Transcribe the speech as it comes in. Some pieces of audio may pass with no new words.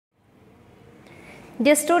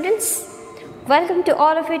Dear students, welcome to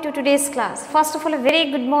all of you to today's class. First of all, a very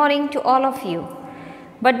good morning to all of you.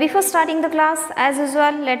 But before starting the class, as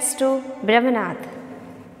usual, let's do Brahmanad.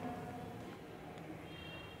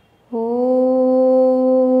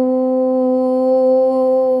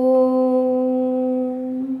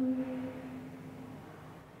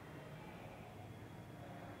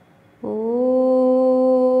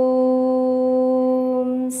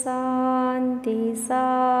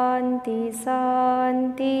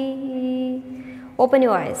 Santi. Open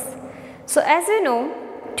your eyes. So as you know,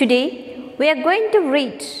 today we are going to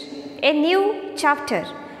read a new chapter,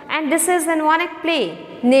 and this is an one-act play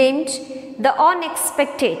named The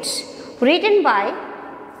Unexpected, written by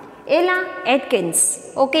Ella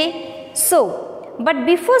Atkins. Okay, so but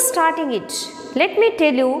before starting it, let me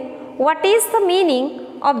tell you what is the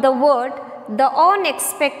meaning of the word the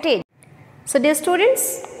unexpected. So dear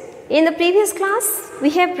students, in the previous class we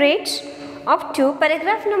have read up to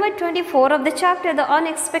paragraph number 24 of the chapter The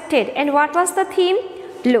Unexpected, and what was the theme?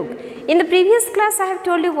 Look, in the previous class I have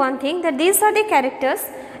told you one thing, that these are the characters,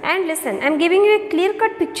 and listen, I am giving you a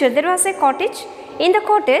clear-cut picture. There was a cottage. In the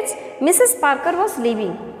cottage, Mrs. Parker was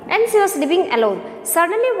living, and she was living alone.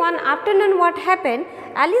 Suddenly one afternoon, what happened?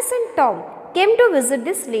 Alice and Tom came to visit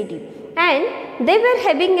this lady, and they were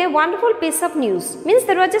having a wonderful piece of news. Means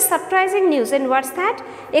there was a surprising news, and what's that?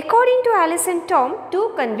 According to Alice and Tom,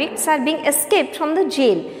 2 convicts are being escaped from the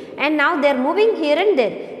jail, and now they are moving here and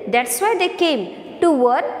there. That's why they came to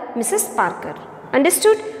warn Mrs. Parker.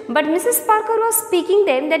 Understood? But Mrs. Parker was speaking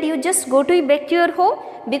them that you just go back to your home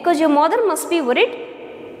because your mother must be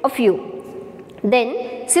worried of you.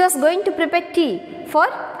 Then she was going to prepare tea for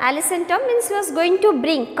Alice and Tom, and she was going to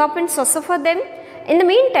bring cup and saucer for them. In the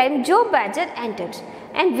meantime, Joe Badger entered,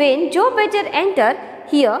 and when Joe Badger entered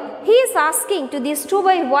here, he is asking to these 2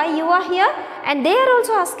 boys why you are here, and they are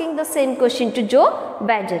also asking the same question to Joe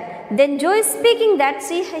Badger. Then Joe is speaking that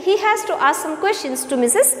he has to ask some questions to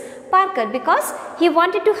Mrs. Parker because he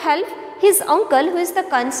wanted to help his uncle who is the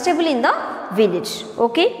constable in the village.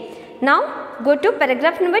 Okay. Now go to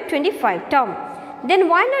paragraph number 25. Tom, then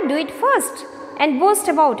why not do it first and boast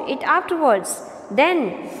about it afterwards?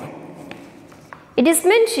 Then it is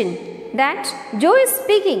mentioned that Joe is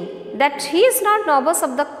speaking that he is not nervous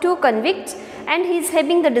of the 2 convicts, and he is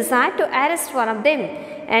having the desire to arrest one of them.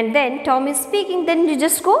 And then Tom is speaking, then you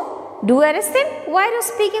just go, do arrest them. Why are you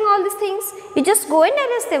speaking all these things? You just go and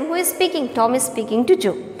arrest them. Who is speaking? Tom is speaking to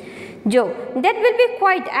Joe. Joe, that will be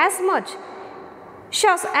quite as much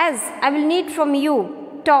as I will need from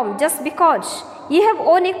you, Tom, just because you have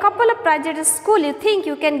only a couple of prizes at school, you think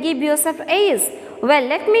you can give yourself A's. Well,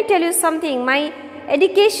 let me tell you something. My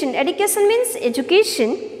education means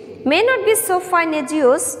education, may not be so fine as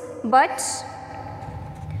yours, but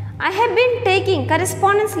I have been taking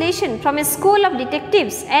correspondence lesson from a school of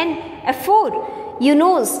detectives, and afore you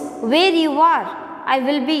knows where you are, I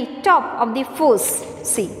will be top of the force.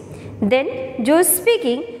 See, then Joe is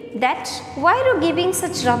speaking that why are you giving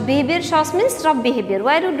such rough behavior? Shows means rough behavior.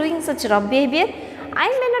 Why are you doing such rough behavior? I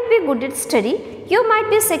may not be good at study. You might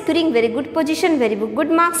be securing very good position, very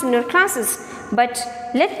good marks in your classes. But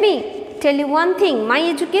let me tell you one thing. My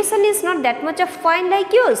education is not that much of fine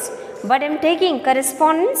like yours. But I am taking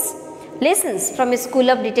correspondence lessons from a school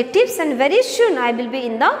of detectives, and very soon I will be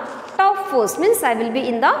in the top force. Means I will be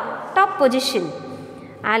in the top position.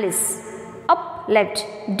 Alice, up left.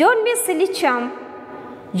 Don't be a silly chump.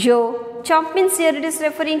 Joe, chump means here it is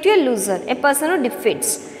referring to a loser, a person who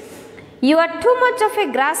defeats. You are too much of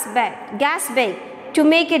a gas bag to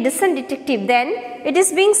make a decent detective. Then it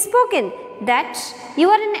is being spoken that you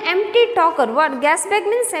are an empty talker. What? Gas bag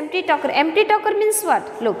means empty talker. Empty talker means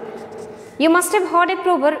what? Look, you must have heard a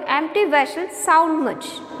proverb, empty vessels sound much.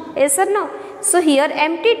 Yes or no? So here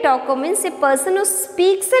empty talker means a person who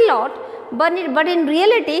speaks a lot, but in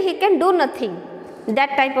reality he can do nothing.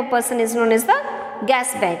 That type of person is known as the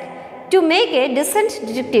gas bag. To make a decent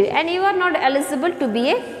detective, and you are not eligible to be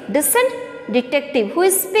a decent detective. Who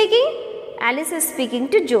is speaking? Alice is speaking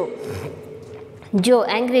to Joe. Joe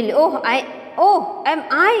angrily, am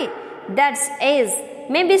I? That's Ace.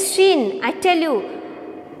 Maybe Sheen. I tell you,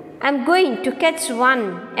 I'm going to catch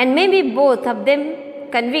one, and maybe both of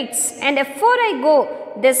them convicts. And before I go,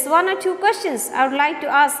 there's 1 or 2 questions I would like to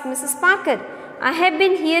ask Mrs. Parker. I have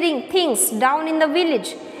been hearing things down in the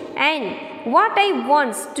village, and what I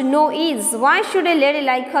want to know is, why should a lady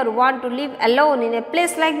like her want to live alone in a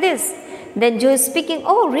place like this? Then Joe is speaking,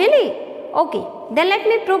 oh really? Okay, then let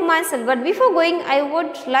me prove myself. But before going, I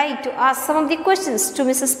would like to ask some of the questions to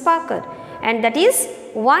Mrs. Parker. And that is,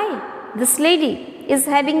 why this lady is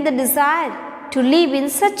having the desire to live in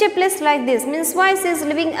such a place like this? Means why she is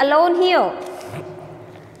living alone here?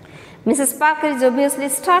 Mrs. Parker is obviously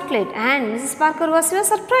startled and Mrs. Parker was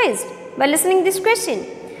surprised by listening this question.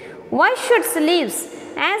 Why should she live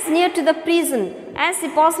as near to the prison as she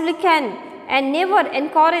possibly can and never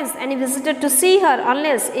encourage any visitor to see her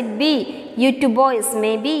unless it be you two boys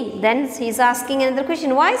maybe? Then he is asking another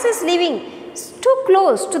question. Why is she living too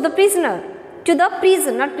close to the prisoner? To the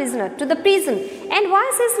prison, not prisoner, to the prison. And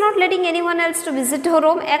why she is not letting anyone else to visit her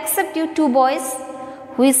home except you two boys?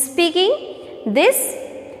 Who is speaking? This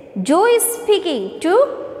Joe is speaking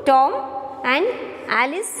to Tom and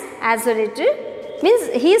Alice as a relative.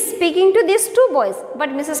 Means he is speaking to these two boys, but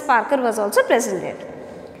Mrs. Parker was also present there.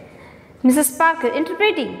 Mrs. Parker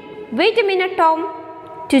interpreting. Wait a minute,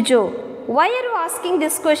 Tom, to Joe. Why are you asking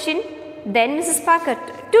this question? Then Mrs. Parker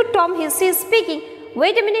to Tom, she is speaking.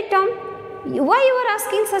 Wait a minute, Tom. Why you are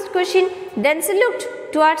asking such question? Then she looked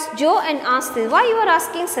towards Joe and asked, why you are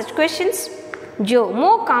asking such questions? Joe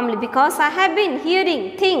more calmly, because I have been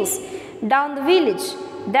hearing things down the village.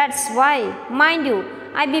 That's why, mind you,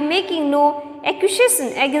 I be making no accusation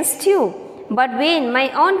against you. But when my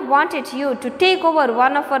aunt wanted you to take over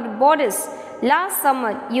one of her boarders last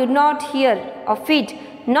summer, you not hear of it,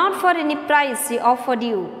 not for any price she offered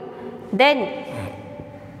you. Then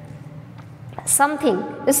something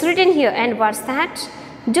is written here, and what's that?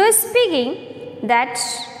 Joe is speaking that,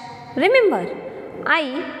 remember,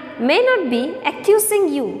 I may not be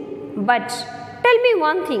accusing you, but tell me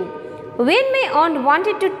one thing. When my aunt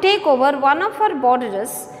wanted to take over one of her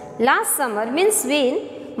boarders last summer, means when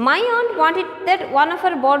my aunt wanted that one of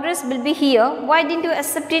her boarders will be here, why didn't you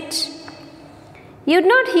accept it? You did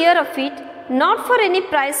not hear of it, not for any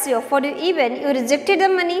price she offered you, even you rejected the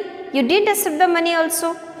money, you didn't accept the money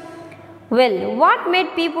also. Well, what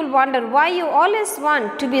made people wonder why you always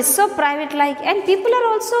want to be so private like, and people are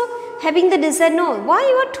also having the desire, no, why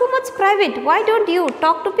you are too much private, why don't you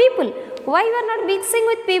talk to people, why you are not mixing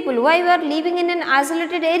with people, why you are living in an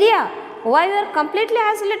isolated area, why you are completely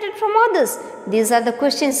isolated from others. These are the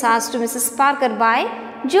questions asked to Mrs. Parker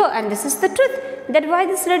by Joe, and this is the truth, that why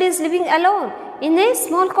this lady is living alone in a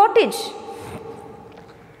small cottage.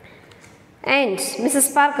 And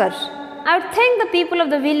Mrs. Parker, I would thank the people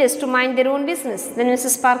of the village to mind their own business. Then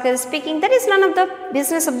Mrs. Parker is speaking, that is none of the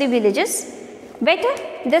business of the villagers. Better,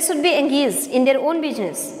 they should be engaged in their own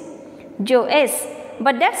business. Joe, yes,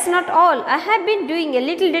 but that's not all. I have been doing a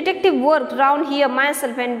little detective work round here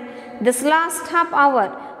myself, and this last half hour,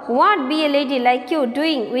 what be a lady like you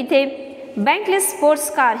doing with a bankless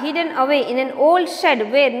sports car hidden away in an old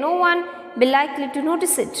shed where no one be likely to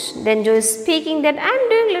notice it? Then Joe is speaking that I am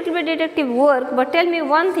doing a little bit detective work, but tell me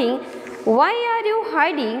one thing. Why are you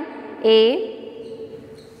hiding a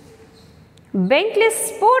bankless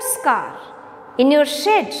sports car in your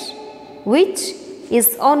shed, which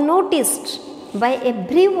is unnoticed by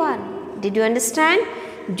everyone? Did you understand?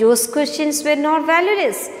 Joe's questions were not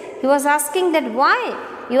valueless. He was asking that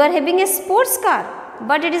why you are having a sports car,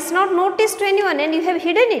 but it is not noticed to anyone and you have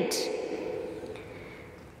hidden it.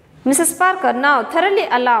 Mrs. Parker, now thoroughly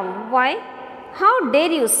alarmed, why? How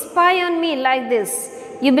dare you spy on me like this?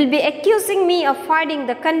 You will be accusing me of finding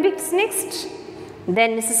the convicts next.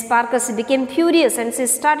 Then Mrs. Parker became furious and she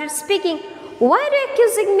started speaking. Why are you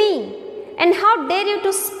accusing me? And how dare you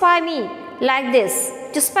to spy me like this?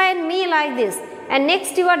 To spy on me like this? And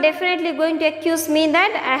next you are definitely going to accuse me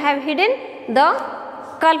that I have hidden the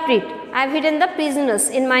culprit. I have hidden the prisoners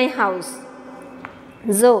in my house.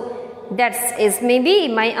 So that is maybe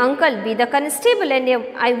my uncle be the constable and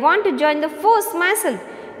I want to join the force myself.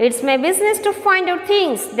 It's my business to find out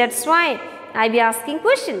things. That's why I be asking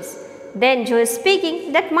questions. Then Joe is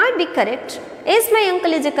speaking, that might be correct. As my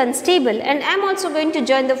uncle is a constable and I am also going to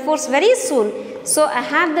join the force very soon. So I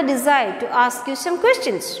have the desire to ask you some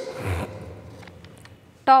questions.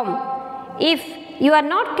 Tom, if you are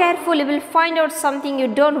not careful, you will find out something you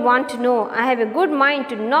don't want to know. I have a good mind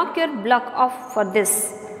to knock your block off for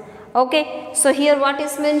this. Okay, so here what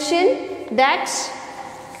is mentioned, that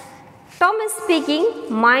Tom is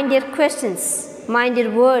speaking, mind your questions, mind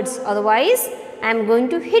your words, otherwise I am going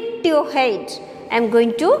to hit your head, I am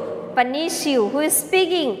going to punish you. Who is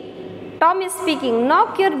speaking? Tom is speaking,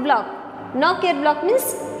 knock your block. Knock your block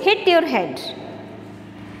means hit your head.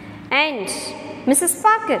 And Mrs.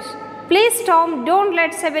 Parker, please Tom, don't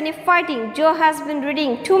let's have any fighting. Joe has been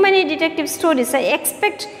reading too many detective stories. I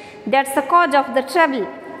expect that's the cause of the trouble.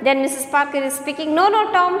 Then Mrs. Parker is speaking, no,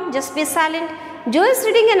 Tom, just be silent. Joe is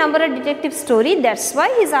reading a number of detective story, that's why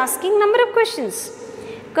he is asking number of questions.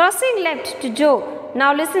 Crossing left to Joe,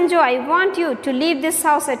 now listen Joe, I want you to leave this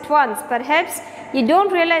house at once. Perhaps you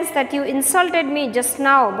don't realize that you insulted me just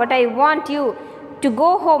now, but I want you to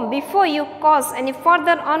go home before you cause any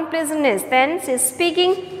further unpleasantness. Then she is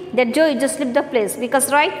speaking that Joe, you just leave the place,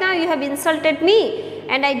 because right now you have insulted me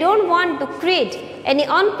and I don't want to create any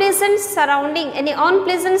unpleasant surrounding, any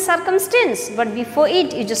unpleasant circumstance, but before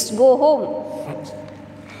it you just go home.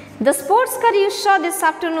 The sports car you saw this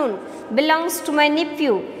afternoon belongs to my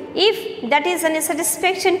nephew. If that is any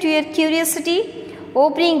satisfaction to your curiosity,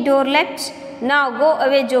 opening door left. Now go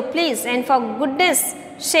away, Joe, please, and for goodness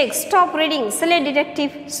sake stop reading silly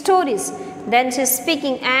detective stories. Then she is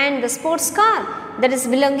speaking, and the sports car that is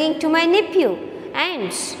belonging to my nephew,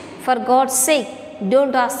 and for God's sake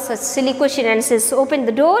don't ask such silly question. And says, open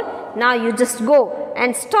the door, now you just go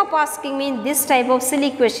and stop asking me this type of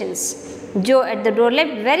silly questions. Joe at the door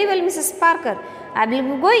left. Very well, Mrs. Parker, I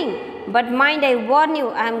will be going, but mind, I warn you,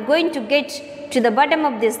 I am going to get to the bottom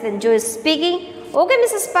of this. Then Joe is speaking, okay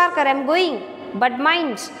Mrs. Parker, I am going, but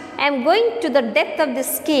mind, I am going to the depth of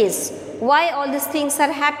this case, why all these things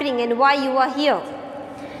are happening and why you are here.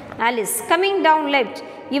 Alice, coming down left,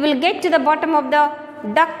 you will get to the bottom of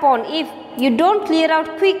the duck pond if you don't clear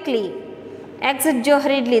out quickly. Exit Joe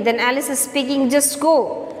hurriedly. Then Alice is speaking, just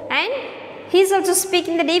go. And he is also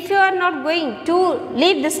speaking that if you are not going to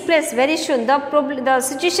leave this place very soon, the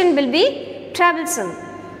situation will be troublesome.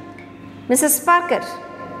 Mrs. Parker.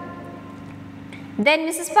 Then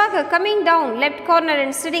Mrs. Parker coming down left corner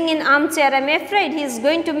and sitting in armchair. I am afraid he is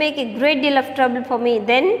going to make a great deal of trouble for me.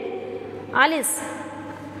 Then Alice,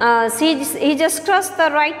 he just crossed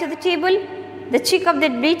the right to the table, the cheek of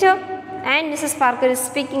that beater, and Mrs. Parker is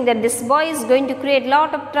speaking that this boy is going to create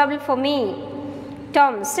lot of trouble for me.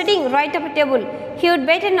 Tom sitting right up a table. He would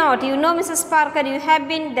better not. You know, Mrs. Parker, you have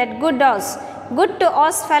been that good to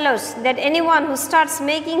us fellows, that anyone who starts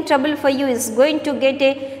making trouble for you is going to get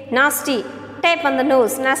a nasty tap on the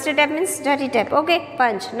nose. Nasty tap means dirty tap. Okay,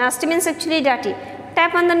 punch. Nasty means actually dirty.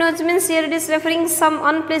 Tap on the nose means here it is referring some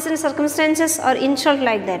unpleasant circumstances or insult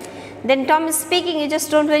like that. Then Tom is speaking, you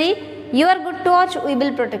just don't worry. You are good to watch, we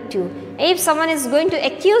will protect you. If someone is going to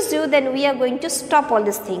accuse you, then we are going to stop all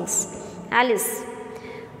these things. Alice,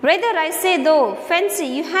 rather I say though, fancy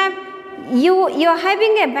you are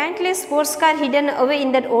having a Bentley sports car hidden away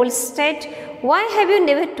in that old state. Why have you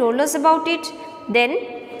never told us about it? Then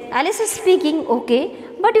Alice is speaking, okay,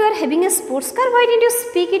 but you are having a sports car, why didn't you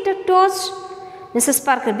speak it to us? Mrs.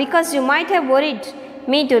 Parker, because you might have worried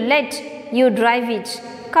me to let you drive it.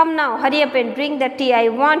 Come now, hurry up and drink the tea. I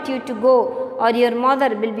want you to go or your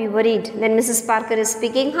mother will be worried. Then Mrs. Parker is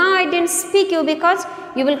speaking, I didn't speak you because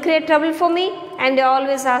you will create trouble for me and they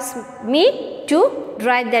always ask me to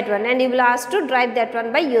drive that one and you will ask to drive that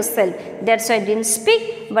one by yourself. That's why I didn't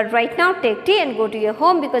speak, but right now take tea and go to your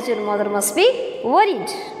home because your mother must be worried.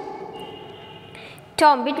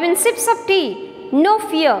 Tom, between sips of tea, no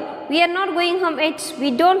fear, we are not going home yet.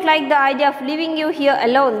 We don't like the idea of leaving you here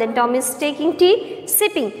alone. Then Tom is taking tea,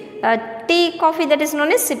 sipping. Tea, coffee, that is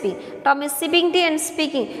known as sipping. Tom is sipping tea and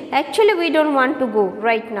speaking. Actually, we don't want to go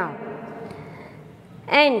right now.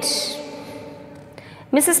 And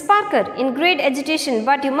Mrs. Parker in great agitation,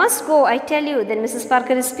 but you must go, I tell you. Then Mrs.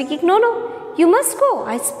 Parker is speaking, no, you must go,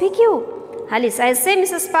 I speak you. Alice, I say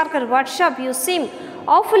Mrs. Parker, what's up? You seem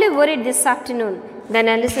awfully worried this afternoon. Then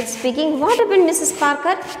Alice is speaking, what happened Mrs.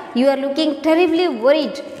 Parker? You are looking terribly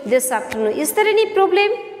worried this afternoon. Is there any problem?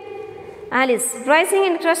 Alice, rising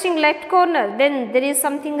and crushing left corner. Then there is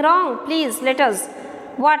something wrong. Please let us.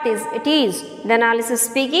 What is it is? Then Alice is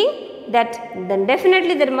speaking that then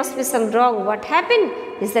definitely there must be some wrong. What happened?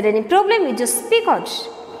 Is there any problem? You just speak out.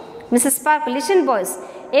 Mrs. Parker, listen boys.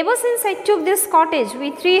 Ever since I took this cottage,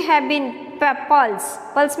 we three have been pals.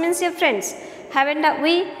 Pals means your friends. Haven't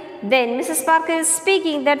we? Then Mrs. Parker is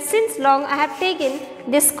speaking that since long I have taken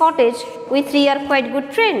this cottage, we three are quite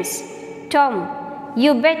good friends. Tom,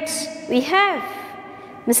 you bet we have.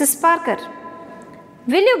 Mrs. Parker,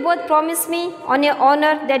 will you both promise me on your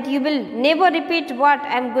honor that you will never repeat what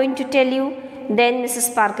I am going to tell you? Then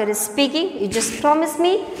Mrs. Parker is speaking, you just promise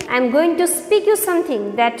me I am going to speak you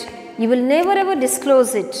something that you will never ever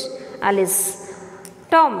disclose it. Alice,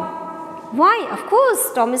 Tom, why? Of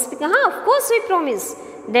course. Tom is speaking, of course we promise.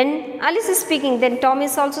 Then Alice is speaking, then Tom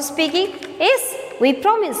is also speaking, yes, we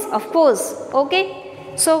promise, of course,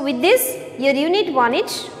 okay. So with this, your unit 1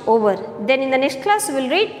 is over. Then in the next class, we will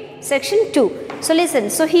read section 2. So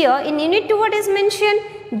listen, so here in unit 2 what is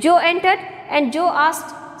mentioned, Joe entered and Joe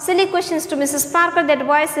asked silly questions to Mrs. Parker that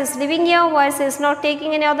why she is living here, why she is not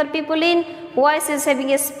taking any other people in, why she is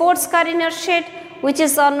having a sports car in her shed, which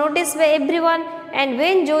is noticed by everyone. And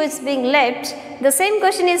when Joe is being left, the same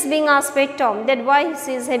question is being asked by Tom, that why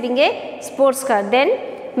he is having a sports car.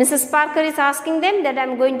 Then Mrs. Parker is asking them that I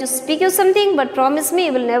am going to speak you something, but promise me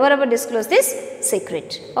you will never ever disclose this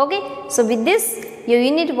secret. Okay. So with this, your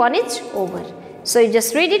unit 1 is over. So you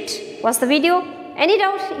just read it, watch the video. Any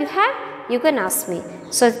doubt you have, you can ask me.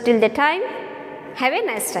 So till the time, have a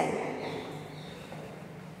nice time.